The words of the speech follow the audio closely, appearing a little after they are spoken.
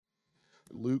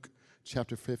Luke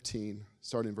chapter 15,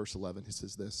 starting in verse 11. He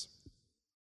says this.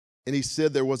 And he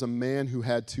said, there was a man who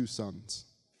had 2 sons.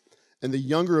 And the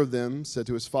younger of them said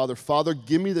to his father, Father,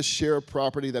 give me the share of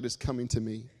property that is coming to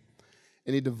me.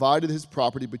 And he divided his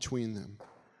property between them.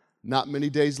 Not many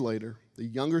days later, the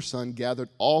younger son gathered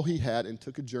all he had and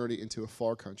took a journey into a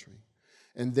far country.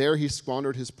 And there he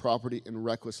squandered his property in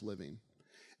reckless living.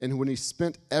 And when he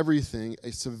spent everything,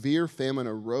 a severe famine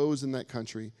arose in that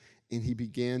country, and he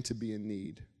began to be in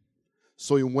need.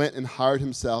 So he went and hired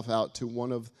himself out to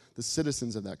one of the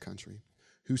citizens of that country,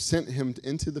 who sent him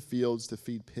into the fields to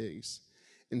feed pigs.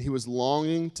 And he was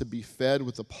longing to be fed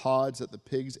with the pods that the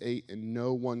pigs ate, and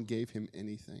no one gave him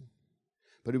anything.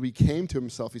 But when he came to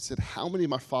himself, he said, how many of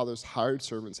my father's hired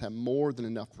servants have more than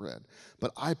enough bread?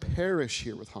 But I perish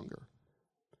here with hunger.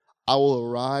 I will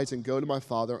arise and go to my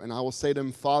father, and I will say to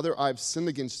him, Father, I have sinned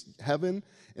against heaven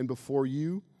and before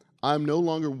you. I am no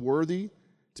longer worthy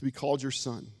to be called your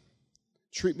son.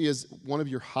 Treat me as one of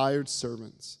your hired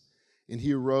servants. And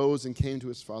he arose and came to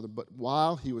his father, but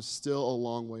while he was still a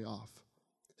long way off,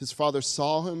 his father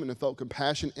saw him and felt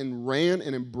compassion and ran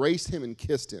and embraced him and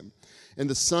kissed him. And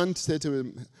the son said to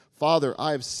him, Father,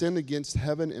 I have sinned against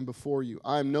heaven and before you.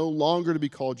 I am no longer to be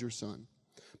called your son.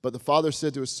 But the father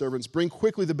said to his servants, bring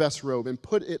quickly the best robe and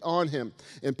put it on him,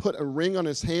 and put a ring on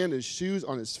his hand and shoes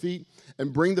on his feet,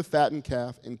 and bring the fattened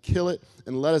calf and kill it,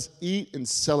 and let us eat and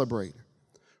celebrate.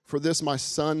 For this my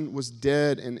son was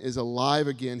dead and is alive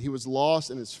again. He was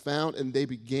lost and is found, and they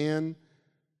began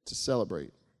to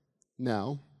celebrate.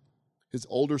 Now, his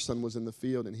older son was in the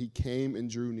field, and he came and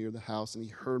drew near the house, and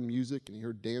he heard music, and he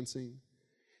heard dancing.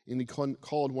 And he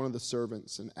called one of the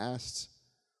servants and asked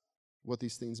what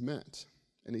these things meant.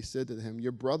 And he said to him,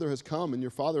 your brother has come, and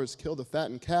your father has killed the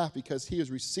fattened calf, because he has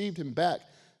received him back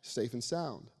safe and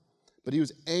sound. But he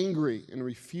was angry and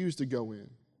refused to go in.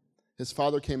 His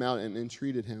father came out and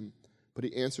entreated him, but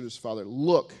he answered his father,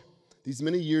 look, these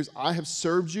many years I have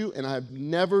served you, and I have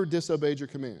never disobeyed your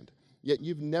command. Yet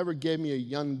you've never gave me a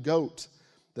young goat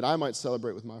that I might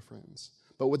celebrate with my friends.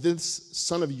 But with this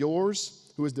son of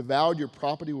yours, who has devoured your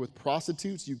property with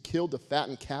prostitutes, you killed the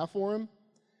fattened calf for him.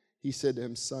 He said to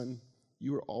him, son,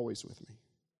 you are always with me,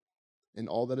 and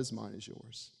all that is mine is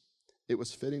yours. It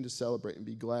was fitting to celebrate and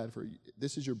be glad, for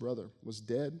this is your brother, was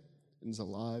dead and is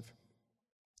alive.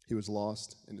 He was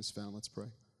lost and is found. Let's pray.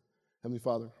 Heavenly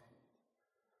Father,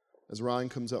 as Ryan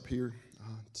comes up here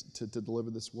to deliver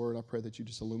this word, I pray that you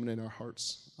just illuminate our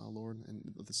hearts, Lord, and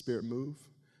let the Spirit move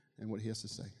and what he has to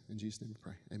say. In Jesus' name we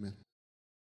pray. Amen.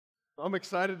 I'm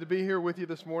excited to be here with you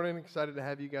this morning. Excited to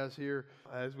have you guys here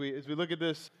as we look at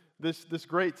this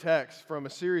great text from a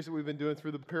series that we've been doing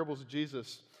through the parables of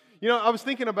Jesus. You know, I was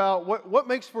thinking about what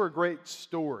makes for a great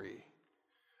story.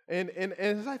 And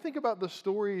as I think about the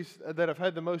stories that have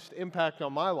had the most impact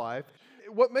on my life,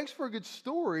 what makes for a good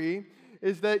story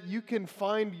is that you can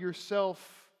find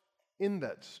yourself in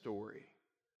that story.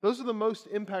 Those are the most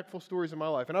impactful stories in my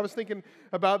life. And I was thinking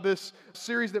about this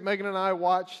series that Megan and I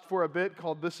watched for a bit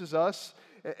called This Is Us.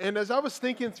 And as I was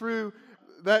thinking through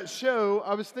that show,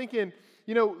 I was thinking,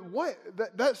 you know,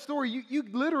 that story, you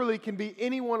literally can be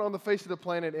anyone on the face of the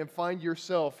planet and find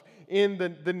yourself in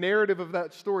the narrative of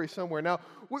that story somewhere. Now,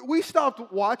 we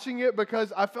stopped watching it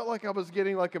because I felt like I was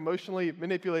getting like emotionally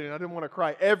manipulated. I didn't want to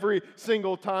cry every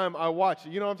single time I watched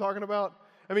it. You know what I'm talking about?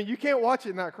 I mean, you can't watch it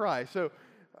and not cry. So,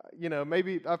 you know,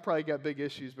 maybe I've probably got big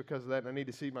issues because of that, and I need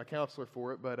to see my counselor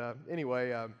for it. But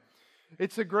anyway,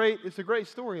 it's a great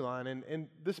storyline. And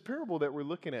this parable that we're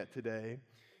looking at today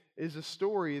is a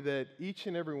story that each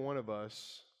and every one of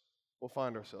us will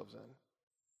find ourselves in.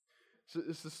 So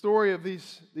it's the story of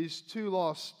these 2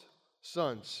 lost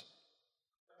sons.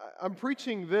 I'm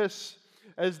preaching this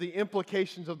as the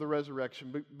implications of the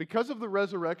resurrection. Because of the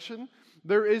resurrection,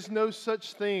 there is no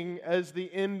such thing as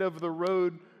the end of the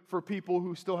road for people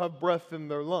who still have breath in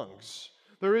their lungs.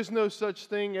 There is no such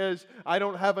thing as I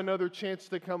don't have another chance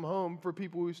to come home for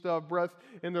people who still have breath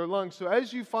in their lungs. So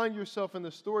as you find yourself in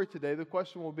the story today, the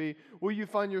question will be, will you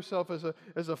find yourself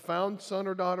as a found son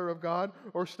or daughter of God,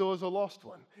 or still as a lost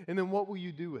one? And then what will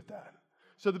you do with that?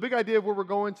 So the big idea of where we're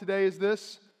going today is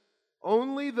this: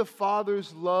 only the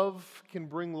Father's love can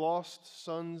bring lost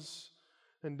sons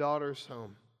and daughters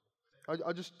home.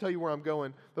 I'll just tell you where I'm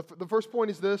going. The first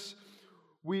point is this: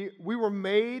 we were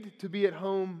made to be at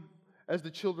home as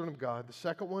the children of God. The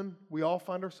second one, we all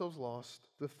find ourselves lost.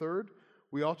 The third,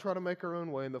 we all try to make our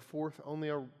own way. And the fourth, only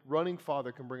a running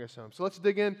Father can bring us home. So let's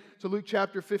dig in to Luke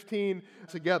chapter 15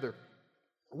 together.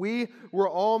 We were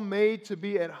all made to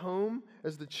be at home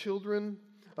as the children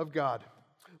of God.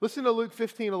 Listen to Luke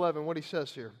 15:11, what he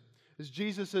says here. as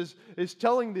Jesus is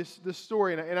telling this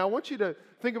story. And I want you to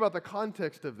think about the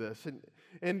context of this. And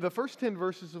in the first 10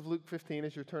 verses of Luke 15,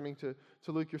 as you're turning to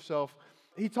Luke yourself,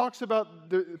 he talks about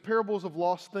the parables of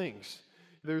lost things.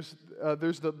 There's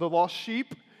the lost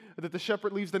sheep, that the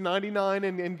shepherd leaves the 99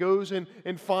 and goes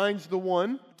and finds the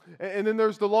one. And then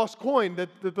there's the lost coin that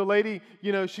the lady,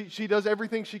 she does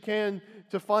everything she can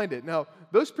to find it. Now,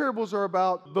 those parables are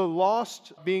about the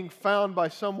lost being found by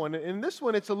someone. And in this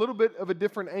one, it's a little bit of a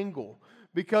different angle,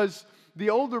 because the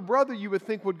older brother, you would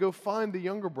think, would go find the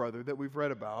younger brother that we've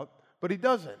read about, but he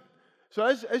doesn't. So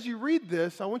as you read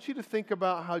this, I want you to think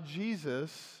about how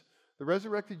Jesus, the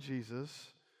resurrected Jesus,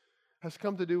 has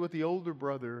come to do what the older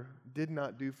brother did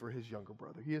not do for his younger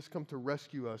brother. He has come to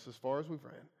rescue us as far as we've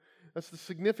ran. That's the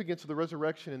significance of the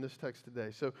resurrection in this text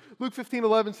today. So Luke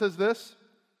 15:11 says this,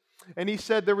 and he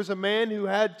said, there was a man who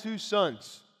had 2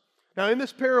 sons. Now in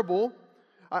this parable,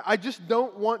 I just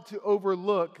don't want to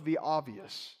overlook the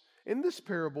obvious. In this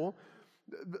parable,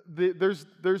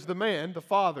 there's the man, the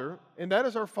father, and that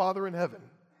is our Father in heaven.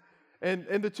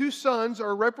 And the 2 sons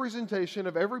are a representation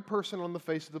of every person on the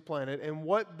face of the planet and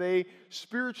what they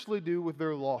spiritually do with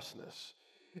their lostness.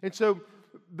 And so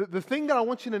the thing that I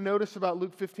want you to notice about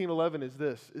Luke 15:11 is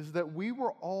this, is that we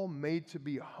were all made to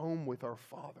be home with our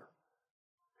Father.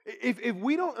 If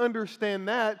we don't understand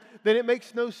that, then it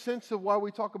makes no sense of why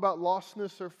we talk about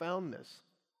lostness or foundness.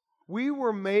 We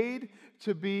were made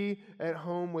to be at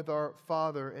home with our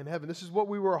Father in heaven. This is what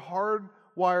we were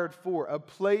hardwired for, a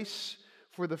place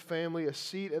for the family, a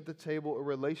seat at the table, a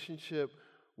relationship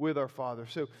with our Father.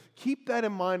 So keep that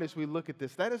in mind as we look at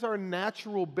this. That is our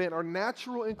natural bent. Our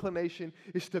natural inclination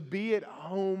is to be at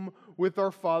home with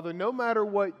our Father, no matter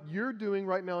what you're doing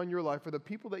right now in your life or the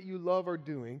people that you love are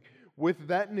doing. With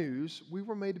that news, we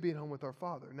were made to be at home with our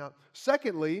Father. Now,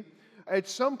 secondly, at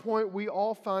some point we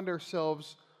all find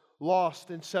ourselves lost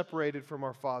and separated from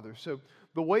our Father. So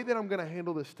the way that I'm going to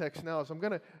handle this text now is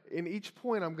in each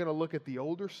point, I'm going to look at the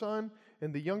older son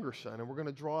and the younger son, and we're going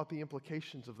to draw out the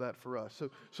implications of that for us.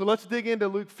 So let's dig into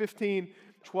Luke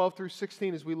 15:12 through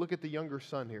 16 as we look at the younger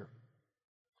son here.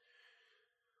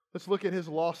 Let's look at his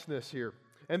lostness here.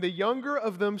 And the younger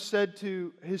of them said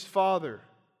to his father,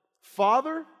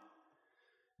 Father,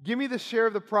 give me the share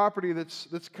of the property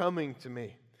that's coming to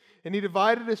me. And he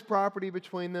divided his property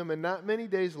between them, and not many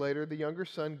days later, the younger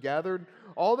son gathered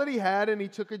all that he had, and he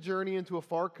took a journey into a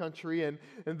far country, and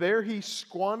there he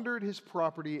squandered his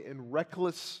property in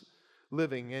reckless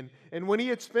living. And when he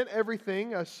had spent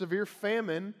everything, a severe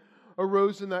famine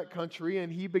arose in that country,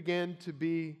 and he began to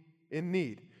be in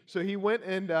need. So he went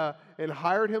and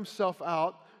hired himself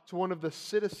out to one of the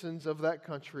citizens of that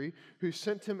country, who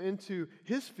sent him into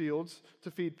his fields to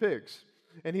feed pigs.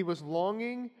 And he was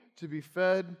longing to be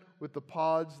fed with the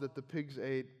pods that the pigs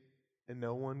ate, and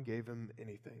no one gave him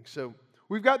anything. So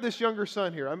we've got this younger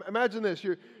son here. Imagine this.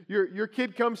 Your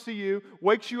kid comes to you,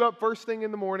 wakes you up first thing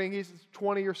in the morning. He's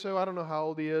 20 or so. I don't know how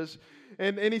old he is.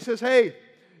 And he says, hey,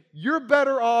 you're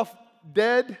better off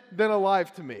dead than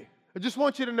alive to me. I just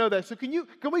want you to know that. So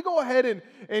can we go ahead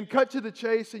and cut to the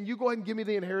chase, and you go ahead and give me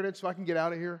the inheritance so I can get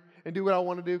out of here and do what I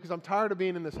want to do, because I'm tired of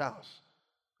being in this house.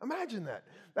 Imagine that.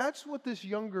 That's what this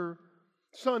younger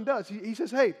son does. He says,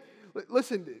 hey,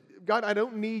 listen, God, I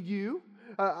don't need you.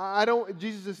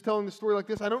 Jesus is telling the story like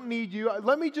this. I don't need you.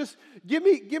 Let me just, give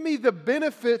me the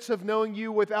benefits of knowing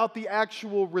you without the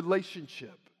actual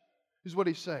relationship, is what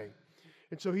he's saying.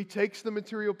 And so he takes the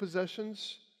material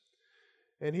possessions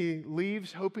and he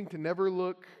leaves, hoping to never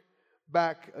look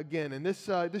back again. And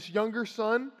this younger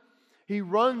son, he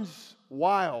runs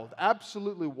wild,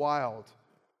 absolutely wild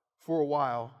for a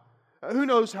while. Who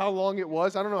knows how long it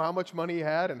was? I don't know how much money he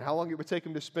had and how long it would take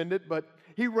him to spend it, but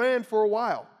he ran for a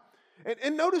while.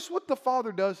 And notice what the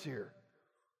father does here.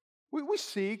 We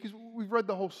see, because we've read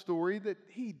the whole story, that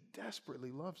he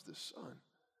desperately loves this son.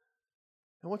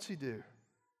 And what's he do?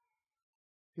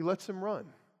 He lets him run.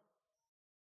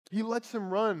 He lets him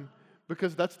run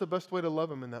because that's the best way to love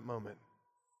him in that moment.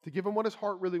 To give him what his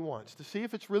heart really wants, to see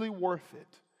if it's really worth it.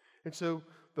 And so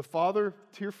the father,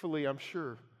 tearfully, I'm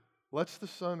sure, lets the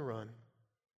son run.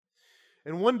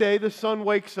 And one day the son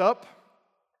wakes up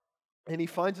and he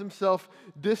finds himself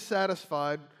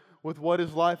dissatisfied with what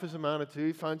his life has amounted to.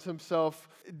 He finds himself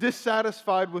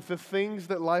dissatisfied with the things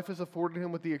that life has afforded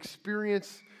him, with the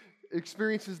experiences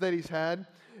that he's had.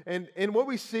 And what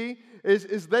we see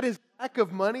is that his lack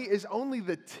of money is only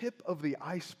the tip of the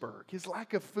iceberg. His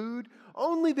lack of food,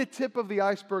 only the tip of the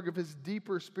iceberg of his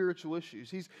deeper spiritual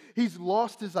issues. He's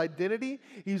lost his identity.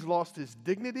 He's lost his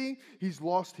dignity. He's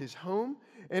lost his home.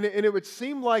 And it would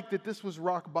seem like that this was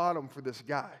rock bottom for this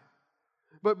guy.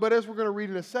 But as we're going to read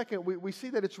in a second, we see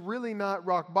that it's really not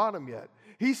rock bottom yet.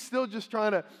 He's still just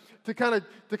trying to kind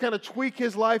of tweak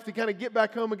his life, to kind of get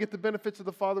back home and get the benefits of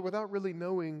the Father without really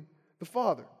knowing the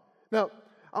Father. Now,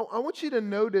 I want you to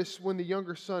notice when the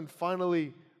younger son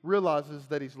finally realizes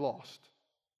that he's lost.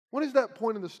 When does that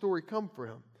point in the story come for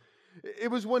him?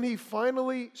 It was when he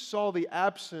finally saw the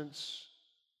absence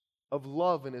of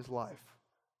love in his life.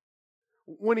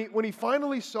 When he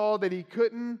finally saw that he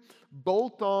couldn't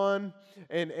bolt on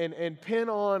and pin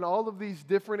on all of these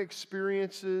different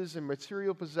experiences and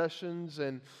material possessions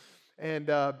and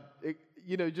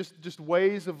just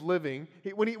ways of living.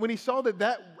 When he saw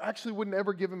that actually wouldn't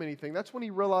ever give him anything, that's when he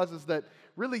realizes that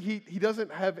really he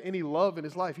doesn't have any love in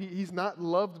his life. He's not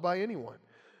loved by anyone.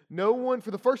 No one,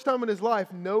 for the first time in his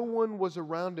life, no one was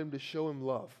around him to show him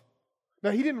love.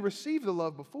 Now, he didn't receive the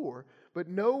love before, but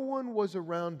no one was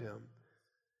around him.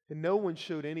 And no one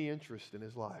showed any interest in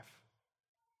his life.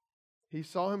 He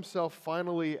saw himself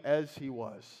finally as he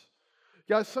was.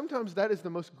 Guys, sometimes that is the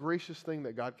most gracious thing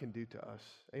that God can do to us.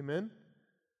 Amen?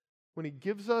 When He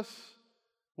gives us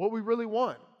what we really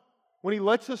want. When He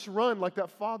lets us run like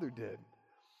that father did.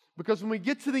 Because when we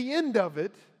get to the end of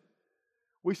it,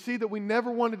 we see that we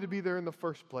never wanted to be there in the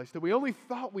first place. That we only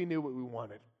thought we knew what we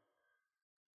wanted.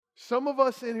 Some of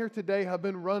us in here today have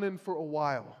been running for a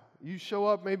while. You show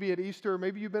up maybe at Easter, or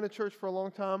maybe you've been at church for a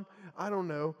long time. I don't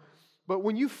know. But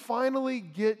when you finally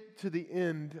get to the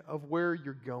end of where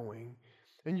you're going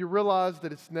and you realize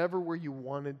that it's never where you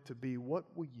wanted to be, what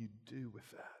will you do with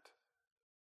that?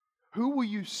 Who will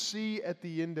you see at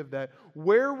the end of that?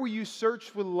 Where will you search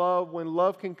for love when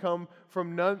love can come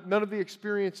from none of the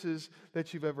experiences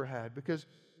that you've ever had? Because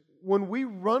when we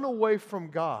run away from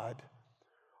God,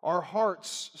 our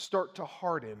hearts start to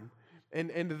harden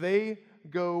and they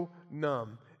go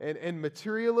numb. And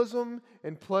materialism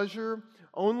and pleasure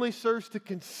only serves to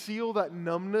conceal that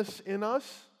numbness in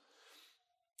us.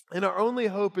 And our only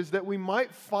hope is that we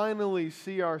might finally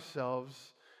see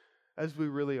ourselves as we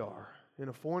really are, in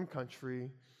a foreign country,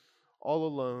 all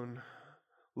alone,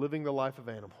 living the life of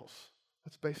animals.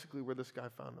 That's basically where this guy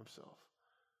found himself.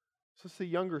 So it's the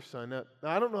younger son. Now,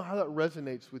 I don't know how that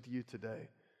resonates with you today.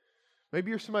 Maybe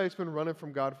you're somebody that's been running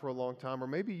from God for a long time, or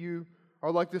maybe you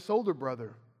are like this older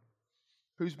brother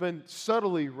who's been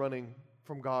subtly running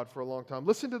from God for a long time.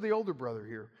 Listen to the older brother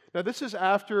here. Now, this is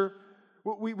after,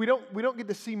 we don't get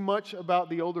to see much about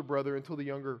the older brother until the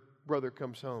younger brother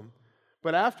comes home.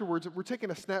 But afterwards, we're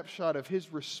taking a snapshot of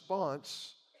his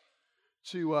response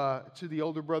to the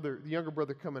older brother, the younger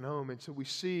brother coming home. And so we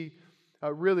see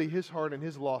really his heart and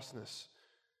his lostness.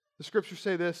 The scriptures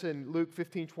say this in Luke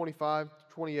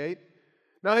 15:25-28.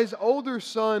 Now his older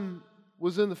son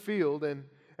was in the field, and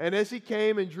as he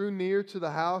came and drew near to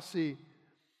the house, he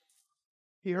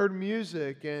heard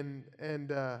music and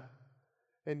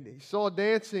he saw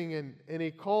dancing, and he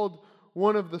called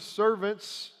one of the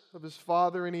servants of his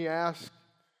father, and he asked,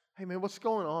 "Hey man, what's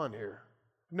going on here?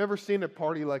 I've never seen a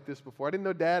party like this before. I didn't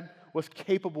know Dad was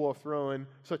capable of throwing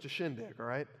such a shindig, all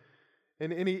right?"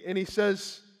 And he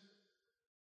says,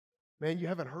 "Man, you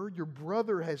haven't heard? Your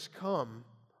brother has come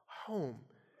home,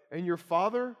 and your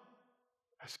father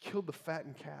has killed the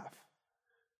fattened calf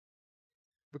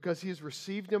because he has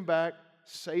received him back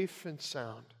safe and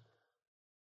sound."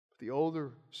 But the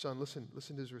older son, listen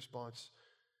to his response.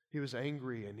 He was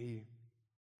angry and he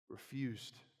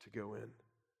refused to go in.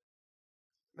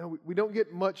 Now, we don't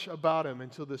get much about him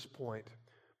until this point,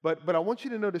 but I want you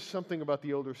to notice something about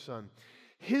the older son.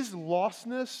 His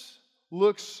lostness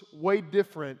looks way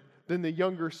different than the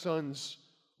younger son's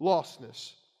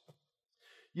lostness.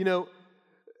 You know,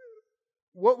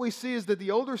 what we see is that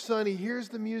the older son, he hears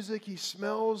the music, he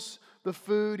smells the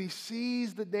food, he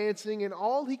sees the dancing, and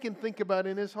all he can think about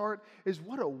in his heart is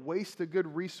what a waste of good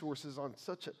resources on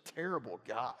such a terrible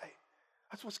guy.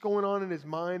 That's what's going on in his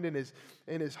mind and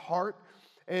his heart.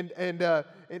 And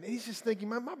he's just thinking,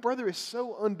 my brother is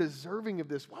so undeserving of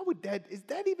this. Why would Dad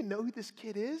even know who this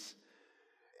kid is?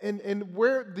 And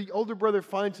where the older brother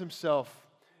finds himself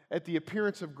at the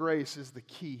appearance of grace is the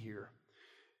key here.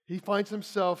 He finds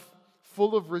himself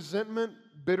full of resentment,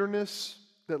 bitterness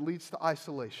that leads to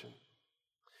isolation.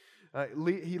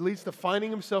 He leads to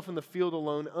finding himself in the field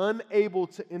alone, unable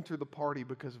to enter the party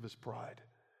because of his pride.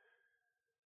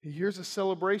 He hears a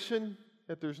celebration,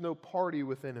 that there's no party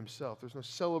within himself. There's no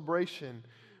celebration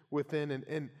within.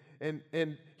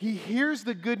 And he hears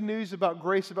the good news about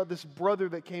grace, about this brother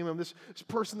that came home, this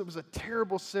person that was a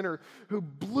terrible sinner who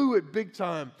blew it big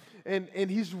time. And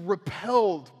he's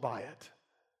repelled by it.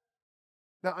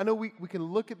 Now, I know we can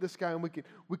look at this guy and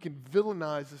we can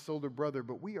villainize this older brother,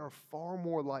 but we are far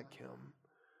more like him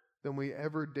than we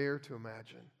ever dare to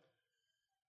imagine.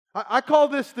 I call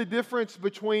this the difference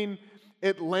between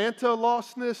Atlanta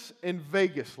lostness and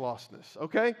Vegas lostness,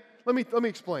 okay? Let me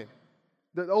explain.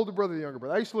 The older brother, the younger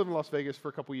brother. I used to live in Las Vegas for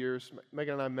a couple years.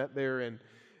 Megan and I met there,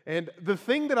 and the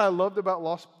thing that I loved about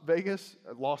Las Vegas,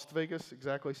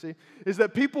 exactly, see, is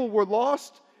that people were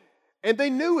lost and they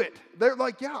knew it. They're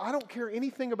like, yeah, I don't care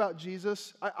anything about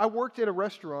Jesus. I worked at a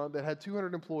restaurant that had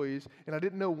 200 employees, and I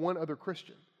didn't know one other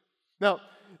Christian. Now,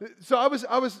 so I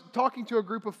was talking to a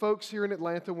group of folks here in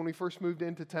Atlanta when we first moved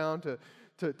into town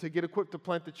to get equipped to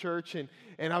plant the church, and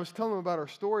I was telling them about our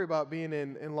story about being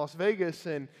in Las Vegas,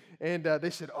 and they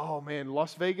said, oh man,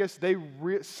 Las Vegas,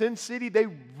 Sin City, they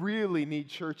really need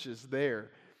churches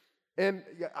there. And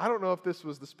I don't know if this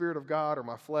was the Spirit of God or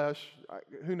my flesh,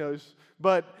 who knows,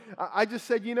 but I just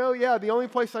said, yeah, the only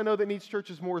place I know that needs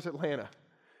churches more is Atlanta.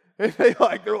 And they're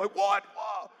like, what?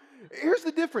 Whoa. Here's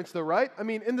the difference though, right? I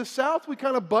mean, in the South, we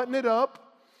kind of button it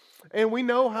up, and we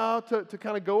know how to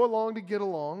kind of go along to get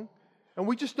along, and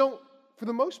we just don't, for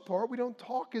the most part, we don't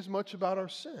talk as much about our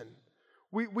sin.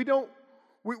 We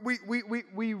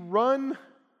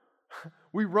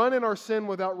run in our sin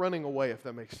without running away, if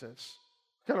that makes sense.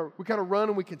 We kind of run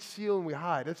and we conceal and we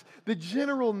hide. It's the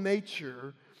general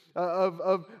nature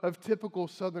of typical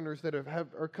Southerners that are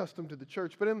accustomed to the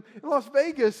church. But in Las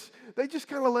Vegas, they just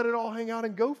kind of let it all hang out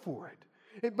and go for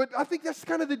it. But I think that's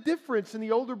kind of the difference in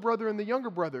the older brother and the younger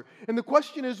brother. And the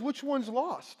question is, which one's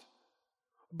lost?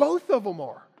 Both of them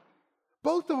are.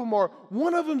 Both of them are.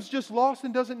 One of them's just lost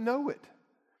and doesn't know it.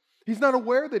 He's not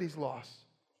aware that he's lost.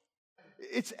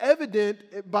 It's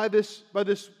evident by this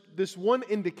one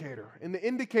indicator. And the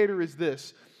indicator is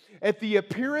this. At the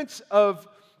appearance of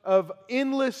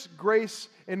endless grace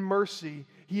and mercy,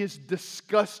 he is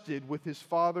disgusted with his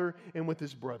father and with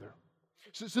his brother.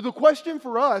 So the question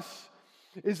for us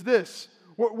is this.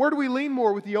 Where do we lean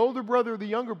more, with the older brother or the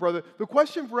younger brother? The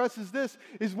question for us is this,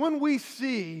 is when we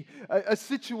see a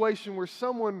situation where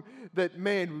someone that,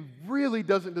 man, really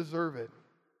doesn't deserve it,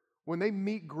 when they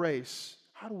meet grace,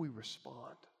 how do we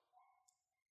respond?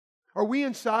 Are we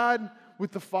inside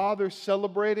with the father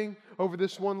celebrating over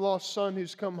this one lost son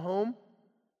who's come home?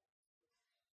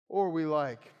 Or are we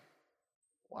like,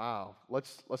 wow,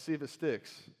 let's see if it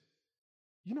sticks.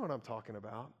 You know what I'm talking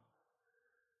about.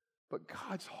 But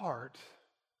God's heart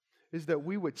is that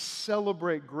we would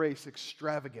celebrate grace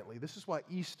extravagantly. This is why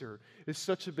Easter is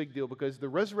such a big deal, because the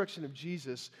resurrection of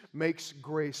Jesus makes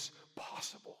grace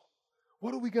possible.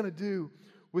 What are we going to do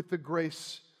with the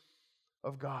grace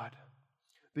of God?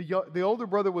 The older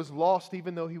brother was lost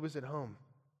even though he was at home.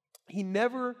 He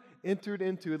never entered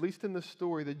into, at least in the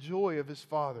story, the joy of his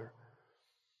father.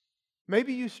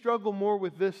 Maybe you struggle more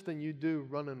with this than you do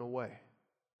running away.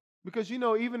 Because,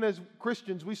 even as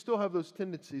Christians, we still have those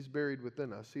tendencies buried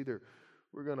within us. Either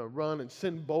we're going to run and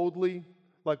sin boldly,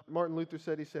 like Martin Luther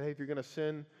said. He said, hey, if you're going to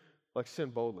sin,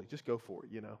 sin boldly. Just go for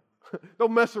it,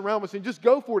 Don't mess around with sin. Just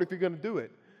go for it if you're going to do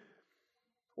it.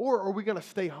 Or are we going to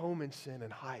stay home in sin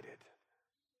and hide it?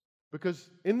 Because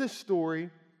in this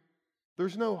story,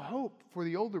 there's no hope for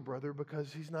the older brother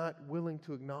because he's not willing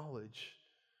to acknowledge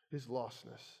his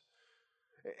lostness.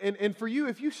 And for you,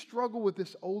 if you struggle with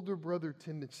this older brother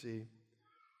tendency,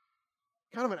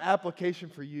 kind of an application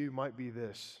for you might be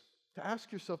this. To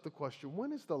ask yourself the question,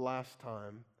 when is the last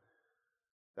time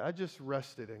that I just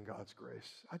rested in God's grace?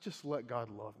 I just let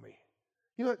God love me.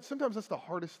 Sometimes that's the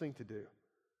hardest thing to do.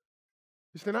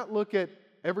 Is to not look at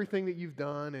everything that you've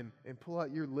done and pull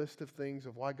out your list of things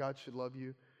of why God should love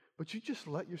you, but you just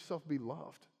let yourself be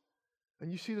loved.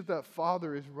 And you see that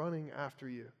Father is running after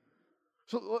you.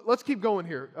 So let's keep going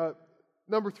here.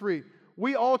 Number 3,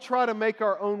 we all try to make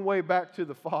our own way back to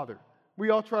the Father. We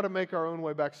all try to make our own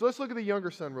way back. So let's look at the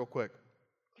younger son real quick.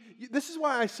 This is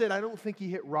why I said I don't think he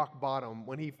hit rock bottom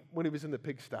when he was in the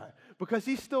pigsty, because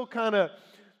he's still kind of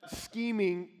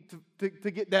scheming to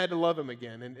get Dad to love him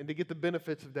again and to get the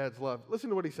benefits of Dad's love. Listen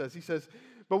to what he says. He says,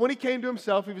 but when he came to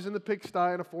himself, he was in the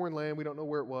pigsty in a foreign land. We don't know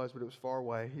where it was, but it was far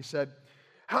away. He said,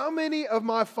 how many of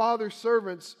my father's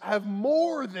servants have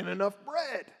more than enough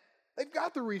bread? They've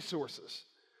got the resources.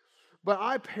 But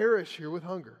I perish here with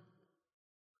hunger.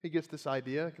 He gets this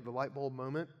idea, the light bulb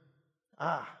moment.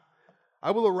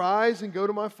 I will arise and go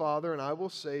to my father, and I will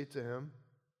say to him,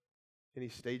 and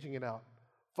he's staging it out,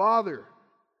 Father,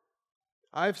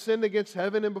 I have sinned against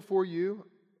heaven and before you.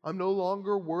 I'm no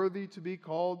longer worthy to be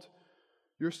called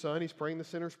your son. He's praying the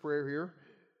sinner's prayer here.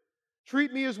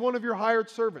 Treat me as one of your hired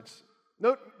servants.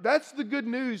 No, that's the good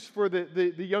news for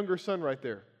the younger son right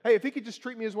there. Hey, if he could just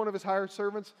treat me as one of his hired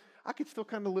servants, I could still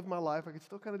kind of live my life. I could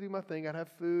still kind of do my thing. I'd have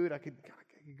food. I could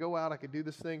go out. I could do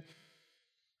this thing.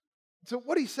 So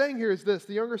what he's saying here is this.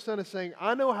 The younger son is saying,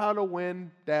 I know how to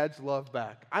win dad's love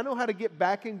back. I know how to get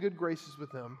back in good graces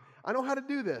with him. I know how to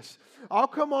do this. I'll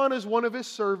come on as one of his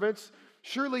servants.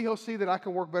 Surely he'll see that I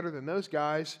can work better than those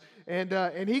guys.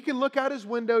 And he can look out his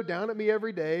window down at me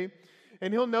every day,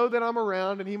 and he'll know that I'm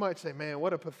around, and he might say, man,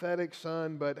 what a pathetic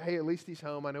son, but hey, at least he's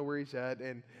home. I know where he's at.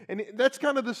 And that's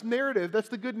kind of this narrative. That's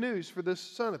the good news for this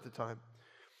son at the time.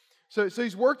 So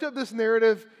he's worked up this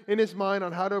narrative in his mind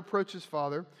on how to approach his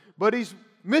father, but he's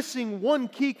missing one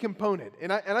key component.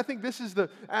 And I think this is the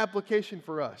application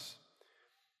for us.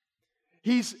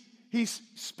 He's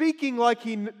speaking like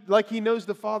he knows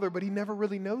the Father, but he never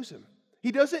really knows him.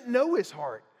 He doesn't know his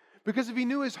heart. Because if he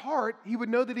knew his heart, he would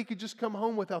know that he could just come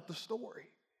home without the story.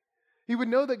 He would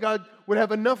know that God would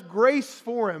have enough grace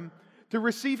for him to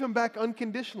receive him back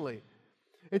unconditionally.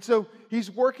 And so he's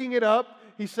working it up.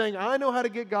 He's saying, I know how to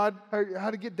get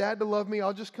Dad to love me.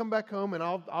 I'll just come back home and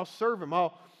I'll serve him.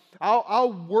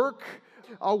 I'll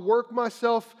work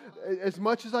myself as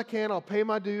much as I can. I'll pay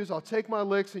my dues. I'll take my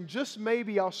licks, and just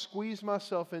maybe I'll squeeze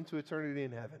myself into eternity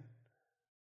in heaven.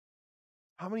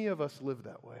 How many of us live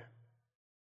that way?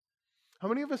 How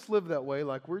many of us live that way?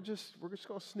 Like we're just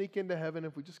going to sneak into heaven.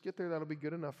 If we just get there, that'll be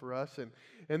good enough for us.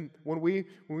 And when we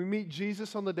meet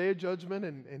Jesus on the day of judgment,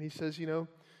 and he says,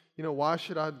 why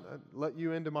should I let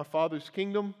you into my Father's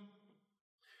kingdom?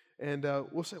 And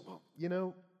we'll say, well,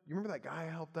 you remember that guy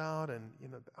I helped out, and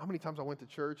how many times I went to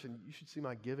church, and you should see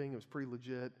my giving. It was pretty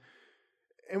legit.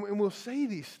 And we'll say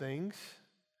these things,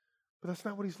 but that's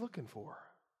not what he's looking for.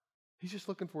 He's just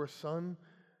looking for a son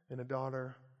and a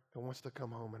daughter that wants to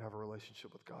come home and have a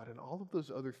relationship with God. And all of those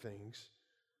other things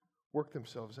work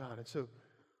themselves out. And so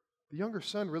the younger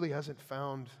son really hasn't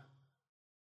found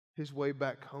his way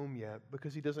back home yet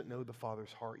because he doesn't know the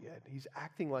Father's heart yet. He's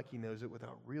acting like he knows it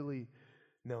without really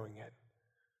knowing it.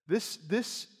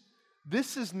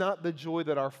 This is not the joy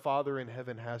that our Father in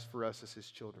heaven has for us as his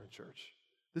children, church.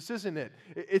 This isn't it.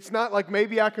 It's not like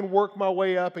maybe I can work my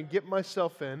way up and get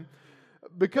myself in.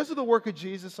 Because of the work of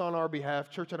Jesus on our behalf,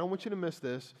 church, I don't want you to miss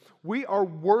this. We are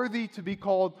worthy to be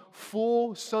called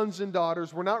full sons and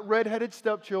daughters. We're not redheaded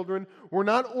stepchildren. We're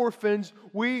not orphans.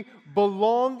 We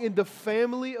belong in the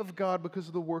family of God because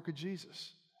of the work of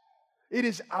Jesus. It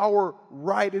is our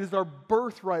right. It is our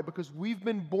birthright because we've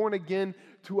been born again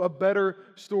to a better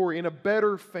story, in a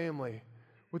better family,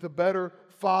 with a better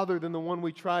father than the one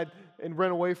we tried and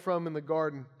ran away from in the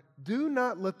garden. Do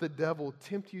not let the devil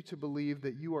tempt you to believe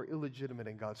that you are illegitimate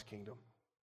in God's kingdom.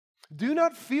 Do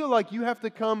not feel like you have to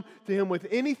come to him with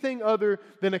anything other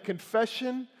than a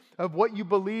confession of what you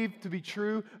believe to be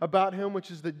true about him, which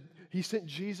is that he sent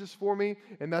Jesus for me,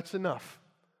 and that's enough.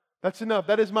 That's enough.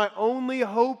 That is my only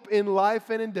hope in life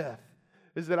and in death,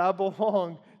 is that I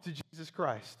belong to Jesus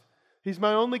Christ. He's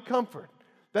my only comfort.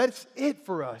 That's it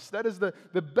for us. That is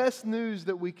the best news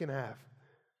that we can have.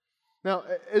 Now,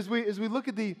 as we look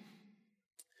at the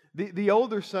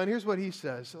older son, here's what he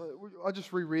says. I'll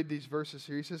just reread these verses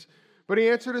here. He says, but he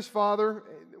answered his father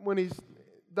when he's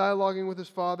dialoguing with his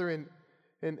father,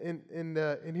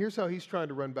 and here's how he's trying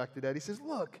to run back to dad. He says,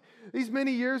 look, these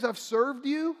many years I've served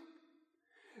you,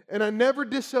 and I never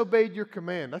disobeyed your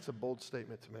command. That's a bold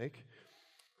statement to make.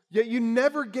 Yet you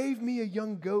never gave me a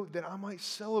young goat that I might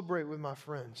celebrate with my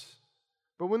friends.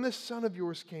 But when this son of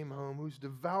yours came home, who's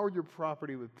devoured your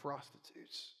property with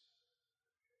prostitutes,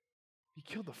 you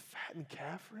killed the fattened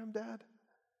calf for him, Dad?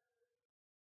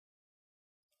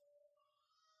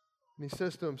 And he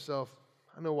says to himself,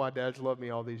 I know why Dad's loved me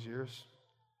all these years.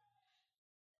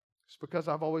 It's because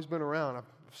I've always been around. I've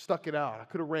stuck it out. I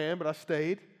could have ran, but I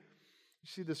stayed. You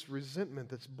see this resentment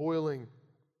that's boiling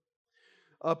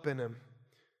up in him.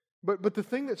 But the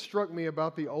thing that struck me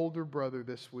about the older brother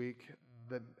this week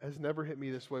that has never hit me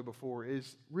this way before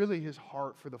is really his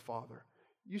heart for the Father.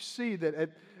 You see that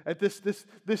at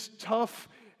this tough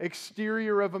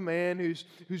exterior of a man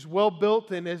who's well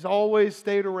built and has always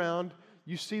stayed around,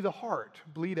 you see the heart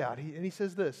bleed out. And he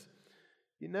says this,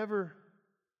 you never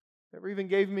even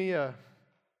gave me a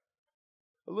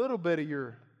little bit of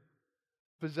your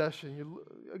possession,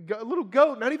 a little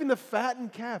goat, not even the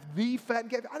fattened calf, the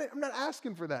fattened calf. I'm not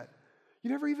asking for that.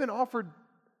 You never even offered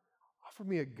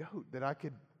me a goat that I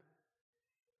could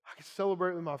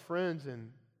celebrate with my friends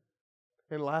and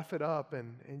laugh it up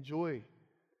and enjoy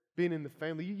being in the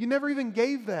family. You never even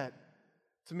gave that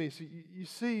to me. So you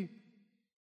see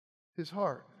his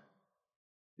heart.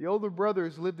 The older brother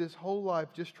has lived his whole life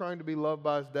just trying to be loved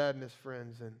by his dad and his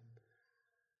friends. And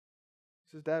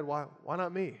he says, Dad, why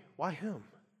not me? Why him?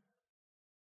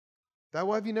 Dad,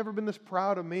 why have you never been this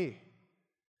proud of me?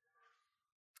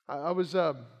 I was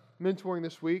mentoring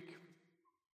this week,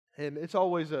 and it's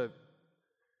always a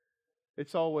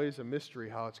It's always a mystery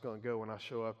how it's going to go when I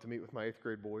show up to meet with my 8th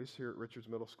grade boys here at Richards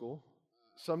Middle School.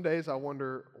 Some days I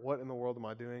wonder, what in the world am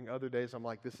I doing? Other days I'm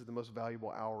like, this is the most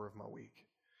valuable hour of my week,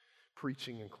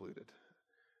 preaching included.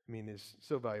 I mean, it's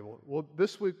so valuable. Well,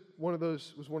 this week,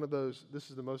 was one of those, this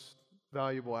is the most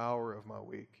valuable hour of my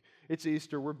week. It's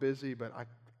Easter, we're busy, but I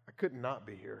could not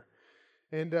be here.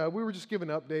 And we were just giving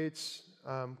updates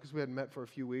because we hadn't met for a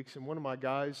few weeks. And one of my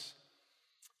guys,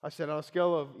 I said, on a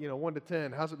scale of 1 to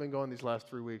 10, how's it been going these last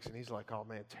 3 weeks? And he's like, oh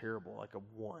man, terrible, like a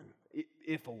 1,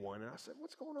 if a 1. And I said,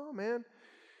 what's going on, man?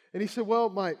 And he said, well,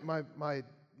 my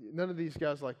none of these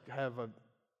guys have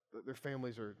their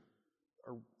families are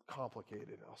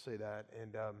complicated. I'll say that.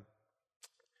 And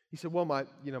he said, well, my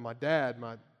dad,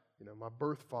 my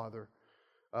birth father,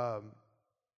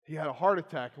 he had a heart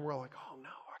attack, and we're all like, oh no,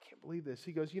 I can't believe this.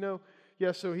 He goes,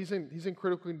 yeah, so he's in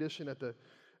critical condition at the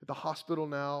hospital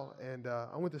now, and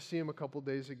I went to see him a couple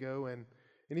days ago, and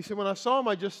he said, when I saw him,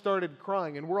 I just started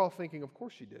crying, and we're all thinking, of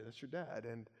course you did, that's your dad.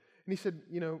 And he said,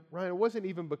 Ryan, it wasn't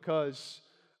even because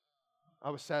I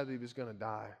was sad that he was going to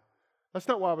die. That's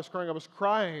not why I was crying. I was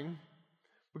crying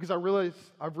because I've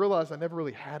realized I never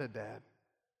really had a dad.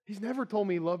 He's never told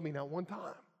me he loved me, not one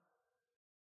time.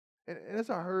 And as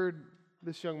I heard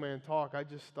this young man talk, I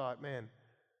just thought, man,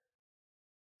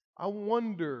 I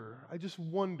just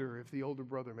wonder if the older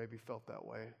brother maybe felt that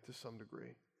way to some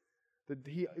degree. That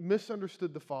he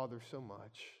misunderstood the father so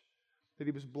much that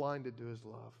he was blinded to his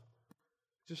love.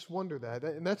 Just wonder that.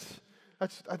 And I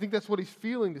think that's what he's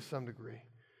feeling to some degree.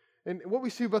 And what we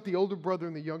see about the older brother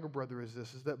and the younger brother is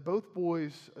that both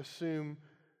boys assume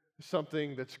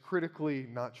something that's critically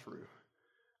not true.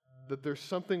 That there's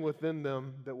something within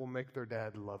them that will make their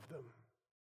dad love them.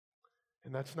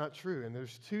 And that's not true. And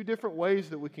there's 2 different ways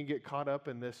that we can get caught up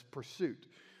in this pursuit.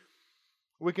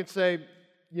 We can say,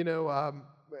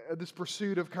 this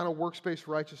pursuit of kind of works-based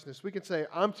righteousness. We can say,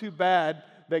 I'm too bad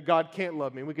that God can't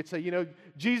love me. And we could say,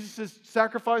 Jesus'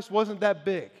 sacrifice wasn't that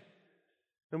big.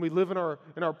 And we live in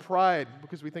our pride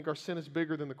because we think our sin is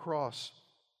bigger than the cross.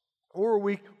 Or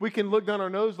we can look down our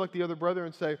nose like the other brother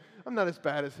and say, I'm not as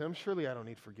bad as him. Surely I don't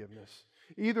need forgiveness.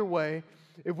 Either way,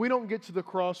 if we don't get to the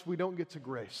cross, we don't get to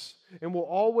grace. And we'll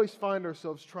always find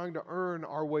ourselves trying to earn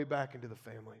our way back into the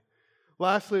family.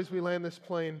 Lastly, as we land this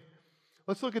plane,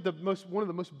 let's look at one of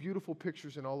the most beautiful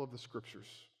pictures in all of the Scriptures,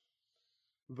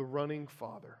 the running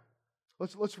Father.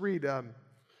 Let's read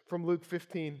from Luke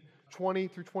 15, 20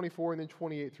 through 24, and then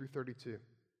 28 through 32.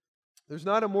 There's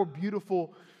not a more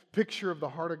beautiful picture of the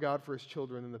heart of God for His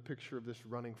children than the picture of this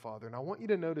running Father. And I want you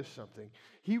to notice something.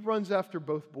 He runs after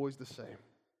both boys the same.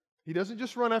 He doesn't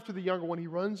just run after the younger one, he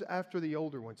runs after the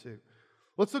older one too.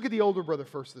 Let's look at the older brother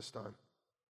first this time.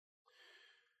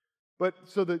 But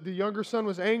so the younger son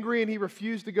was angry and he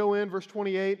refused to go in, verse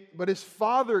 28. But his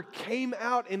father came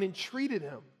out and entreated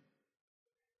him.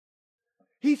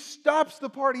 He stops the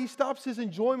party. He stops his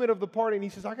enjoyment of the party and he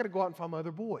says, I got to go out and find my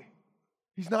other boy.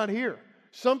 He's not here.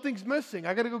 Something's missing.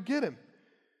 I got to go get him.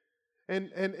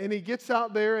 And he gets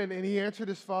out there and he answered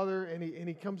his father and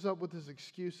he comes up with his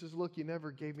excuses. Look, you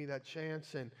never gave me that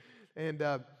chance. And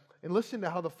listen to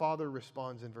how the father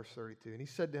responds in verse 32. And he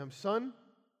said to him, Son,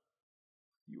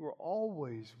 you are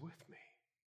always with me.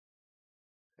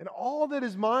 And all that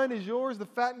is mine is yours, the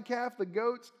fattened calf, the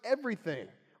goats, everything.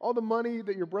 All the money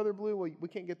that your brother blew, well, we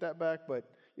can't get that back, but,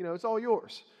 it's all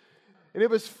yours. And it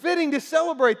was fitting to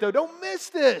celebrate, though. Don't miss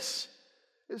this.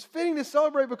 It's fitting to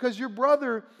celebrate because your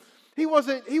brother, he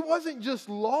wasn't just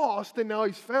lost and now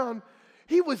he's found.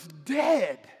 He was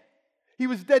dead. He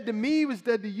was dead to me. He was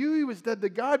dead to you. He was dead to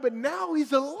God. But now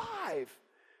he's alive.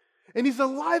 And he's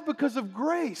alive because of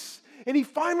grace. And he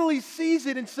finally sees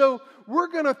it. And so we're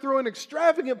going to throw an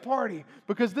extravagant party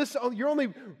because you're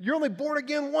only born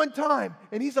again one time.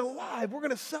 And he's alive. We're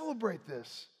going to celebrate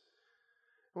this.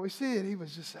 When we see it, he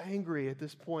was just angry at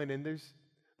this point. And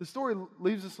the story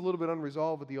leaves us a little bit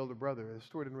unresolved with the older brother. The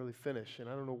story didn't really finish. And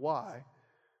I don't know why.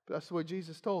 But that's the way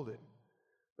Jesus told it.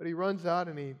 But he runs out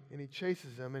and he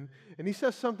chases him. And he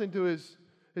says something to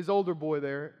his older boy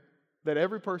there that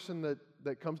every person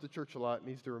that comes to church a lot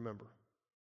needs to remember.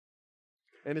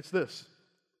 And it's this.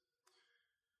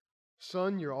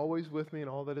 Son, you're always with me and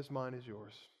all that is mine is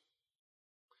yours.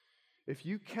 If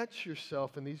you catch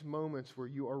yourself in these moments where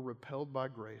you are repelled by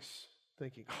grace,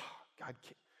 thinking, God,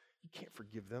 you can't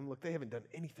forgive them. Look, they haven't done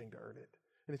anything to earn it.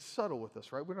 And it's subtle with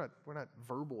us, right? We're not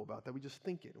verbal about that. We just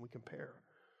think it and we compare.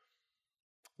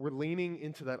 We're leaning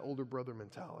into that older brother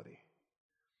mentality.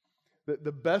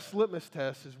 The best litmus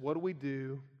test is what do we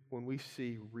do when we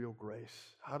see real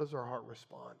grace? How does our heart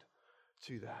respond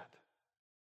to that?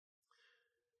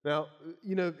 Now,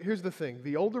 here's the thing.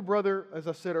 The older brother, as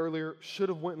I said earlier, should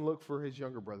have went and looked for his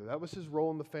younger brother. That was his role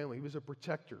in the family. He was a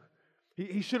protector.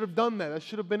 He should have done that. That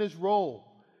should have been his role.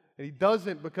 And he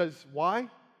doesn't because why?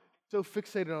 So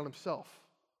fixated on himself.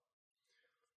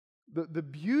 The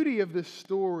beauty of this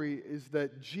story is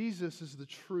that Jesus is the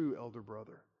true elder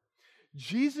brother.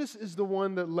 Jesus is the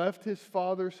one that left his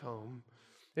Father's home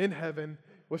in heaven,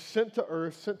 was sent to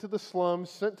earth, sent to the slums,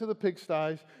 sent to the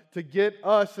pigsties to get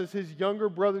us as his younger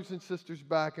brothers and sisters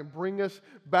back and bring us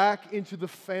back into the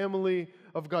family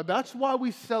of God. That's why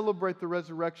we celebrate the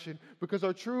resurrection, because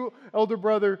our true elder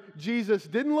brother, Jesus,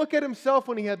 didn't look at himself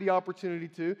when he had the opportunity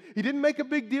to. He didn't make a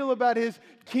big deal about his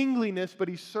kingliness, but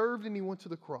he served and he went to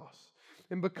the cross.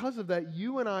 And because of that,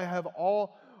 you and I have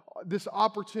all this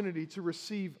opportunity to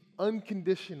receive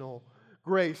unconditional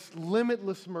grace,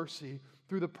 limitless mercy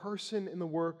through the person and the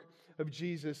work of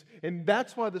Jesus. And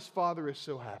that's why this Father is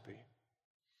so happy.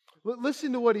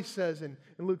 Listen to what he says in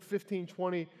Luke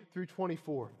 15:20 through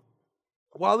 24.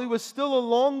 While he was still a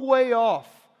long way off,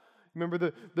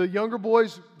 remember the younger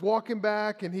boy's walking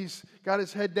back and he's got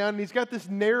his head down and he's got this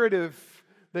narrative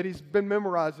that he's been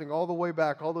memorizing all the way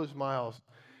back, all those miles.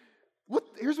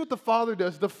 Here's what the Father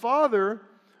does. The Father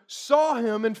saw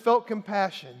him and felt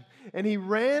compassion. And he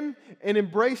ran and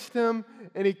embraced him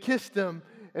and he kissed him.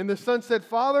 And the son said,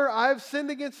 Father, I have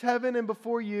sinned against heaven and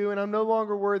before you, and I'm no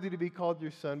longer worthy to be called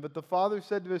your son. But the father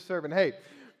said to his servant, hey,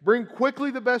 bring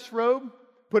quickly the best robe,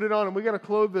 put it on him. We got to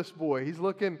clothe this boy. He's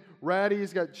looking ratty.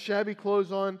 He's got shabby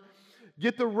clothes on.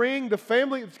 Get the ring,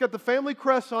 it's got the family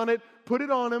crest on it. Put it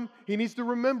on him. He needs to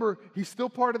remember he's still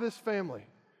part of this family.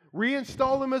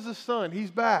 Reinstall him as a son.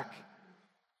 He's back.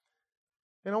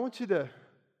 And I want you to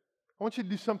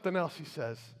do something else, he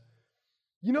says.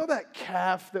 You know that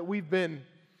calf that we've been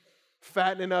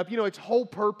fattening up? Its whole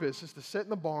purpose is to sit in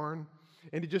the barn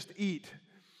and to just eat.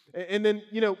 And then,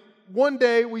 one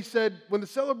day we said, when the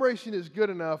celebration is good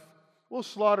enough, we'll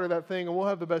slaughter that thing and we'll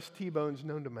have the best T-bones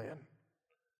known to man.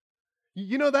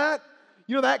 You know that?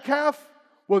 You know that calf?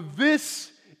 Well,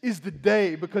 this is the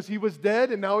day, because he was dead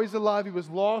and now he's alive. He was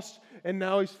lost and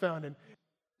now he's found. And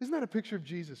isn't that a picture of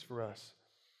Jesus for us?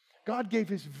 God gave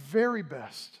his very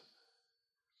best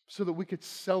so that we could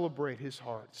celebrate his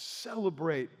heart,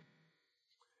 celebrate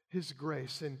his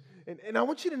grace. And I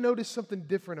want you to notice something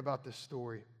different about this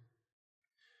story.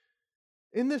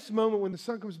 In this moment when the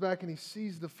son comes back and he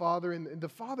sees the father, and the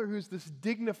father who's this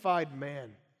dignified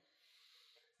man,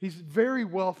 he's very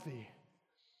wealthy.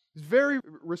 He's very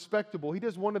respectable. He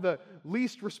does one of the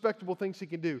least respectable things he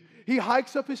can do. He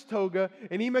hikes up his toga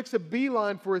and he makes a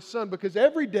beeline for his son, because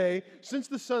every day since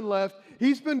the son left,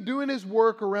 he's been doing his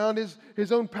work around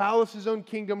his own palace, his own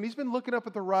kingdom. And he's been looking up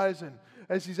at the horizon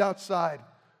as he's outside,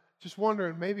 just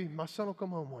wondering, maybe my son will come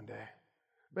home one day.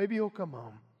 Maybe he'll come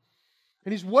home.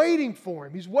 And he's waiting for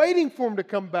him. He's waiting for him to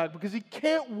come back, because he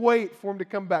can't wait for him to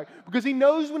come back. Because he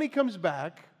knows when he comes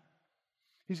back,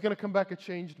 he's going to come back a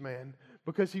changed man,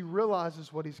 because he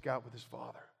realizes what he's got with his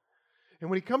father. And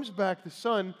when he comes back, the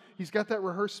son, he's got that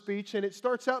rehearsed speech, and it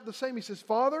starts out the same. He says,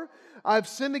 Father, I've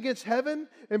sinned against heaven,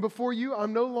 and before you,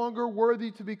 I'm no longer worthy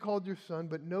to be called your son.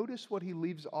 But notice what he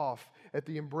leaves off at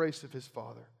the embrace of his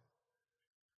father.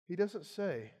 He doesn't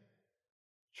say,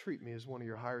 treat me as one of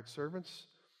your hired servants,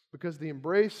 because the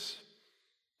embrace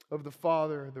of the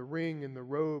father, the ring and the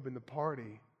robe and the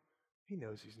party, he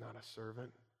knows he's not a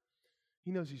servant.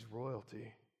 He knows he's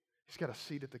royalty. He's got a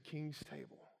seat at the king's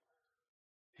table.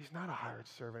 He's not a hired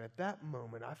servant. At that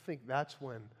moment, I think that's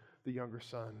when the younger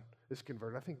son is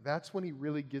converted. I think that's when he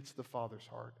really gets the father's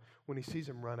heart, when he sees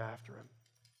him run after him.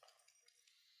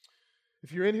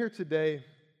 If you're in here today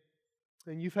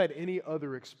and you've had any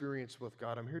other experience with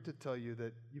God, I'm here to tell you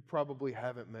that you probably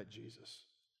haven't met Jesus.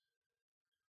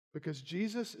 Because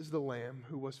Jesus is the Lamb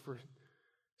who was for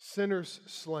sinners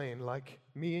slain, like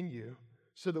me and you,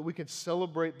 so that we can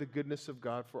celebrate the goodness of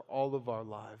God for all of our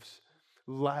lives,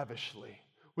 lavishly.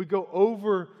 We go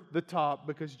over the top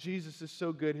because Jesus is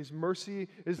so good. His mercy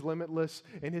is limitless,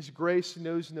 and His grace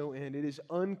knows no end. It is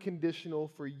unconditional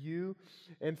for you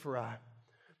and for I.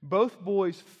 Both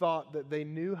boys thought that they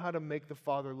knew how to make the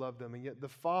Father love them, and yet the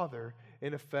Father,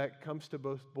 in effect, comes to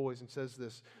both boys and says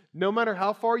this: no matter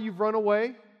how far you've run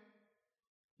away,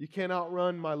 you can't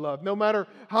outrun my love. No matter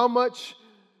how much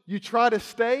you try to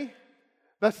stay,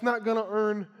 that's not going to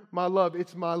earn my love.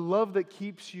 It's my love that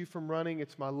keeps you from running.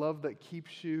 It's my love that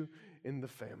keeps you in the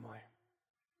family.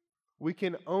 We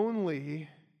can only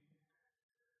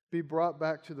be brought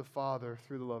back to the Father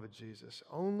through the love of Jesus.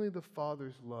 Only the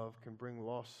Father's love can bring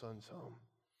lost sons home.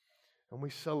 And we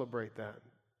celebrate that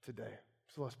today.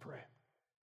 So let's pray.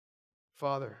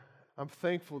 Father, I'm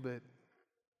thankful that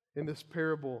In this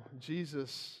parable,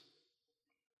 Jesus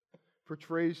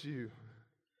portrays you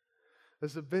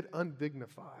as a bit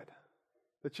undignified,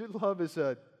 that your love is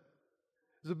a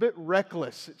bit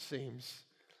reckless, it seems,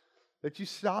 that you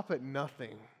stop at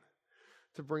nothing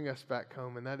to bring us back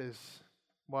home. And that is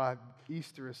why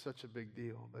Easter is such a big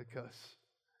deal, because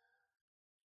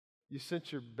you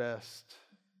sent your best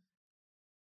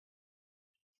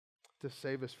to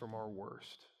save us from our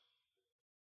worst.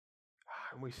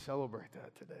 And we celebrate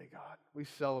that today, God. We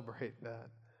celebrate that.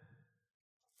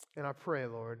 And I pray,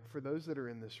 Lord, for those that are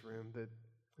in this room, that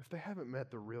if they haven't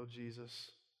met the real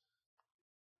Jesus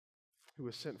who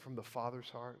was sent from the Father's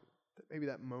heart, that maybe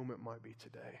that moment might be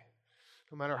today.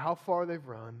 No matter how far they've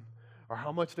run or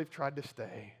how much they've tried to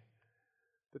stay,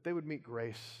 that they would meet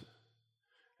grace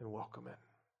and welcome it.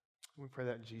 We pray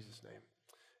that in Jesus'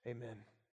 name. Amen.